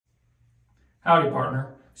Howdy,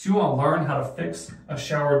 partner. So you want to learn how to fix a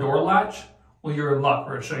shower door latch? Well, you're in luck.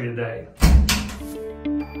 We're going to show you today.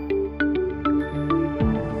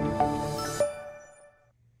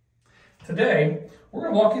 Today, we're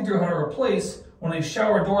going to walk you through how to replace one of these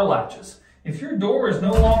shower door latches. If your door is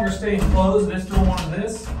no longer staying closed, and it's doing one of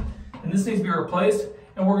this, and this needs to be replaced,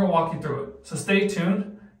 and we're going to walk you through it. So stay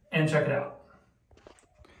tuned and check it out.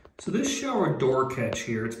 So this shower door catch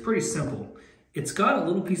here, it's pretty simple. It's got a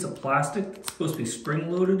little piece of plastic that's supposed to be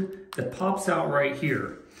spring-loaded that pops out right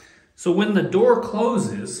here. So when the door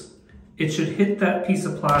closes, it should hit that piece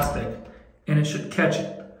of plastic and it should catch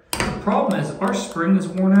it. The problem is our spring is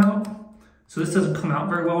worn out, so this doesn't come out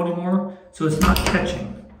very well anymore, so it's not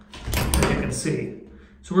catching, as you can see.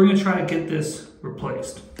 So we're gonna try to get this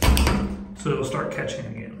replaced so it'll start catching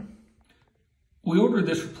again. We ordered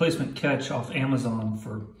this replacement catch off Amazon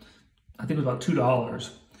for, I think it was about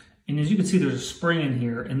 $2. And as you can see, there's a spring in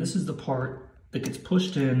here, and this is the part that gets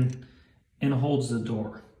pushed in and holds the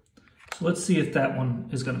door. So let's see if that one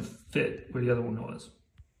is gonna fit where the other one was.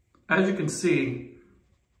 As you can see,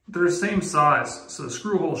 they're the same size, so the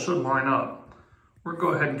screw hole should line up. We'll go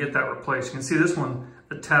ahead and get that replaced. You can see this one,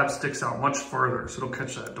 the tab sticks out much further, so it'll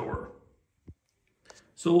catch that door.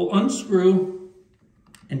 So we'll unscrew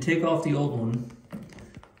and take off the old one.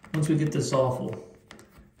 Once we get this off, we'll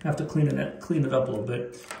have to clean it up a little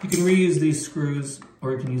bit. You can reuse these screws,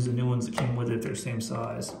 or you can use the new ones that came with it. They're the same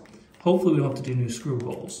size. Hopefully we don't have to do new screw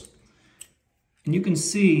holes. And you can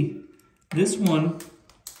see this one,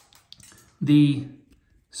 the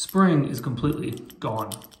spring is completely gone.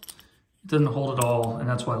 It doesn't hold at all, and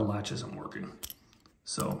that's why the latch isn't working.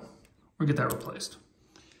 So we'll get that replaced.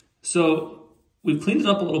 So we've cleaned it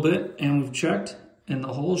up a little bit and we've checked, and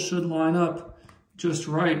the holes should line up just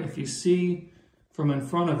right. If you see from in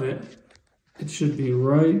front of it, it should be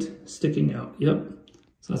right sticking out. Yep,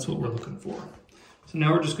 so that's what we're looking for. So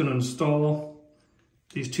now we're just gonna install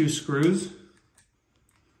these two screws,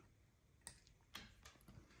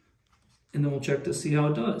 and then we'll check to see how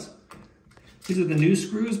it does. These are the new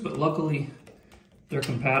screws, but luckily they're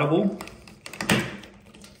compatible.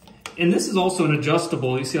 And this is also an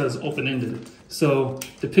adjustable. You see how it's open-ended. So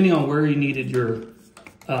depending on where you needed your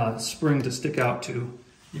spring to stick out to,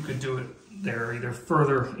 you could do it there, either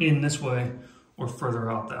further in this way or further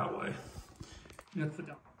out that way.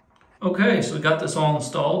 Okay, so we got this all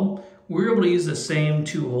installed. We were able to use the same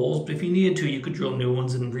two holes, but if you needed to, you could drill new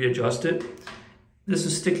ones and readjust it. This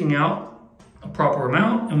is sticking out a proper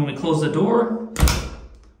amount, and when we close the door,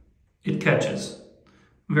 it catches.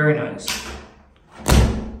 Very nice.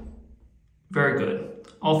 Very good.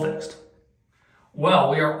 All fixed. Well,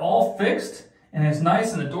 we are all fixed, and it's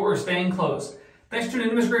nice, and the door is staying closed. Thanks for tuning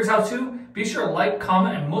in to Mr. Greg's How To. Be sure to like,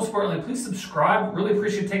 comment, and most importantly, please subscribe. Really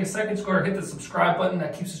appreciate you taking a second to go and hit the subscribe button.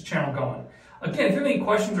 That keeps this channel going. Again, if you have any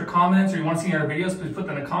questions or comments, or you want to see any other videos, please put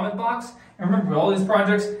them in the comment box. And remember, with all these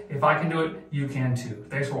projects, if I can do it, you can too.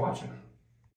 Thanks for watching.